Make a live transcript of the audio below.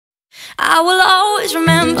I will always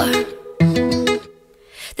remember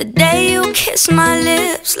the day you kissed my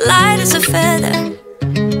lips, light as a feather.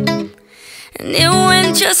 And it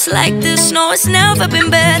went just like this. No, it's never been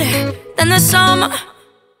better than the summer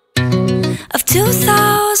of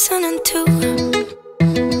 2002.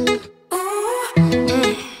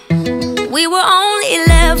 We were only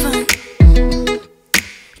 11,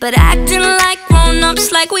 but acting like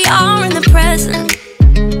grown-ups, like we are in the present.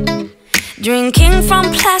 Drinking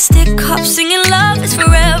from plastic cups, singing love is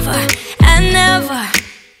forever and never.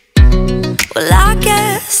 Well, I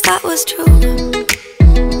guess that was true.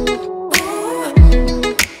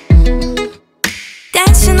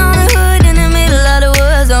 Dancing on the hood in the middle of the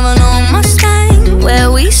woods of an old mustang, where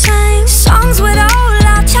we sang songs with all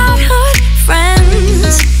our childhood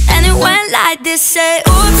friends. And it went like this, say,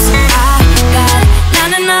 oops, I got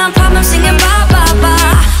 99 problems singing bye, bye,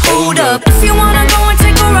 bye. Hold up, if you wanna go and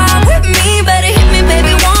take a ride with me, better hit me,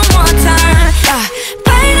 baby, one more time.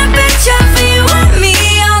 Paint a picture for you and me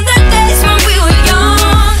on the days when we were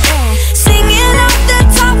young, singing off the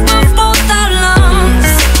top of both our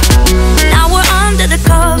lungs. Now we're under the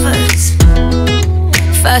covers.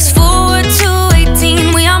 Fast forward to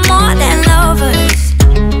 18, we are more than lovers.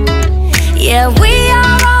 Yeah, we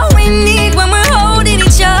are all we need when we're holding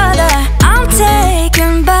each other. I'm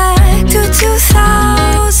taken back to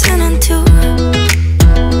 2002.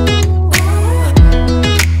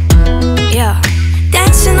 Yeah,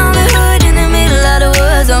 dancing on the hood in the middle of the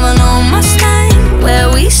woods of an old mustang, where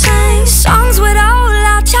we sang songs with all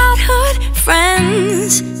our childhood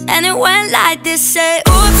friends. And it went like this, say,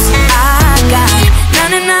 oops, I got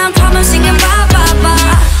 99 problems singing bye, bye,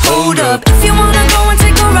 bye. Hold up, if you wanna go and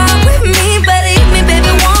take a ride with me, better hit me,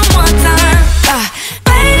 baby, one more time.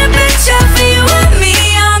 Paint a picture for you and me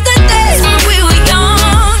on the days when we were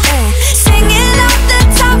young, singing off the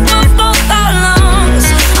top of both our lungs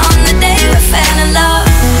on the day we fell in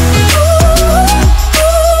love.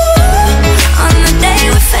 On the day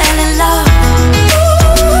we fell in love.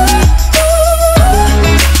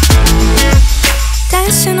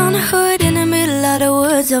 Dancing on the hood in the middle of the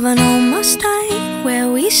woods of an old mustang, where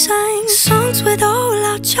we sang songs with all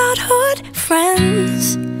our childhood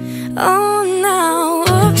friends. Oh, now,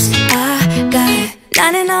 oops, I got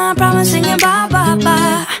 99 problems singing bye, bye,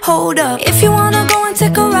 bye. Hold up, if you wanna go and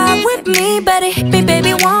take a ride with me, better hit me,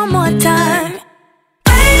 baby, one more time.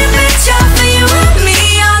 Paint a picture for you and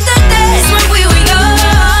me on the days when we were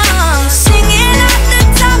young, singing at the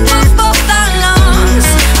top of both our lungs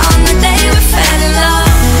on the day we fell in love.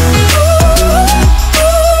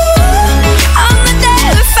 On the day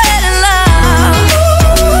we fell in love.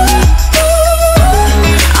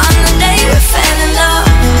 On the day we fell in love.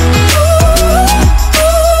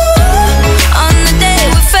 On the day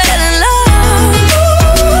we fell in love.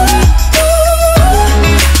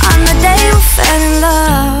 On the day we fell in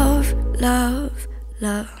love. Love,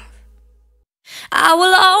 love. I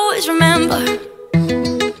will always remember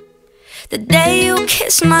the day you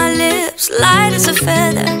kissed my lips, light as a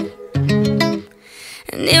feather.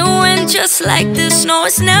 And it went just like this. No,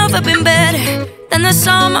 it's never been better than the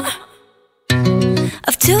summer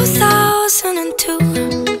of 2002.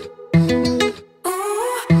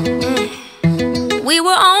 We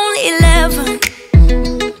were only 11,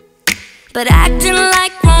 but acting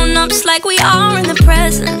like grown-ups, like we are in the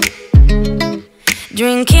present.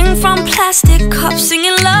 Drinking from plastic cups,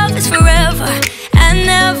 singing love is forever and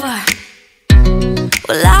never.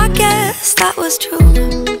 Well, I guess that was true.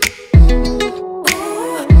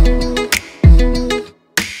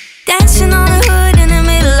 Dancing on the hood in the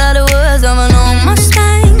middle of the woods of an old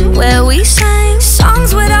mustang, where we sang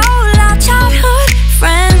songs with all our childhood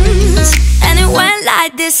friends. And it went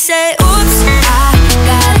like this, say, oops, I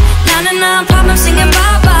got 99 problems singing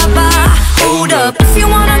bye, bye, bye. Hold up, if you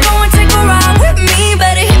wanna go and take a ride with me,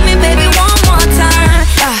 better hit me, baby, one more time.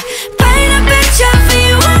 Paint a picture for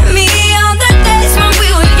you and me on the days when we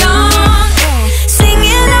were young,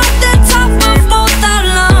 singing off the top of both our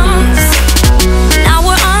lungs. Now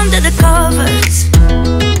we're under the covers.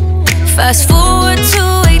 Fast forward to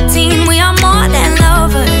 18, we are more than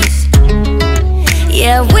lovers.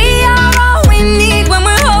 Yeah, we are all we need when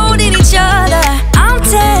we're holding each other. I'm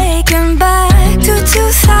taken back to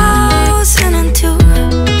 2002.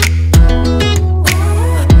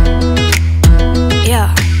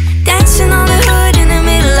 Yeah, dancing on the hood in the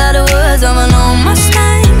middle of the woods of an old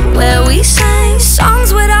mustang, where we sang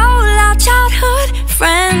songs with all our childhood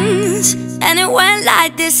friends. And it went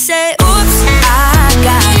like this, say, oops, I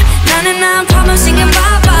got 99 problems singing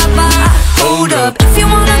bye, bye, bye. Hold up, if you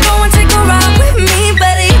wanna go and take a ride with me,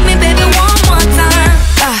 better hit me, baby, one more time.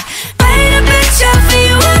 Paint a picture for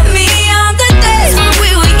you and me on the days when we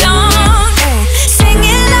were young,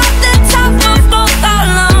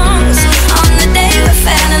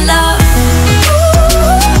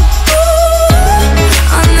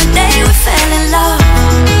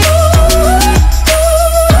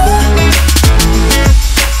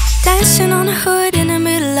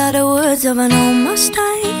 of an old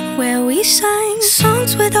Mustang where we sang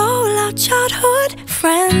songs with all our childhood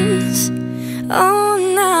friends. Oh,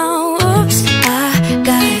 now, oops, I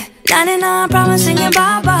got 99 problems singing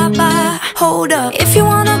bye, bye, bye. Hold up, if you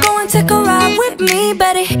wanna go and take a ride with me,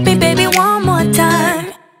 better hit me, baby, one more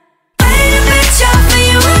time. Paint a picture for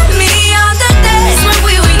you and me on the days when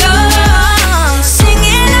we were young,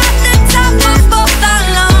 singing at the top of both our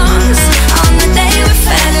lungs on the day we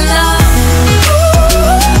fell in love.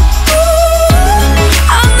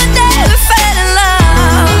 On the day we fell in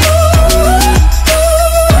love.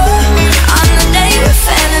 On the day we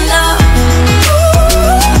fell in love.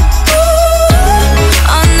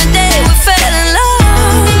 On the day we fell in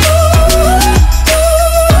love.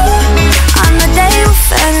 On the day we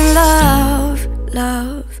fell in love.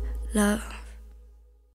 Love, love.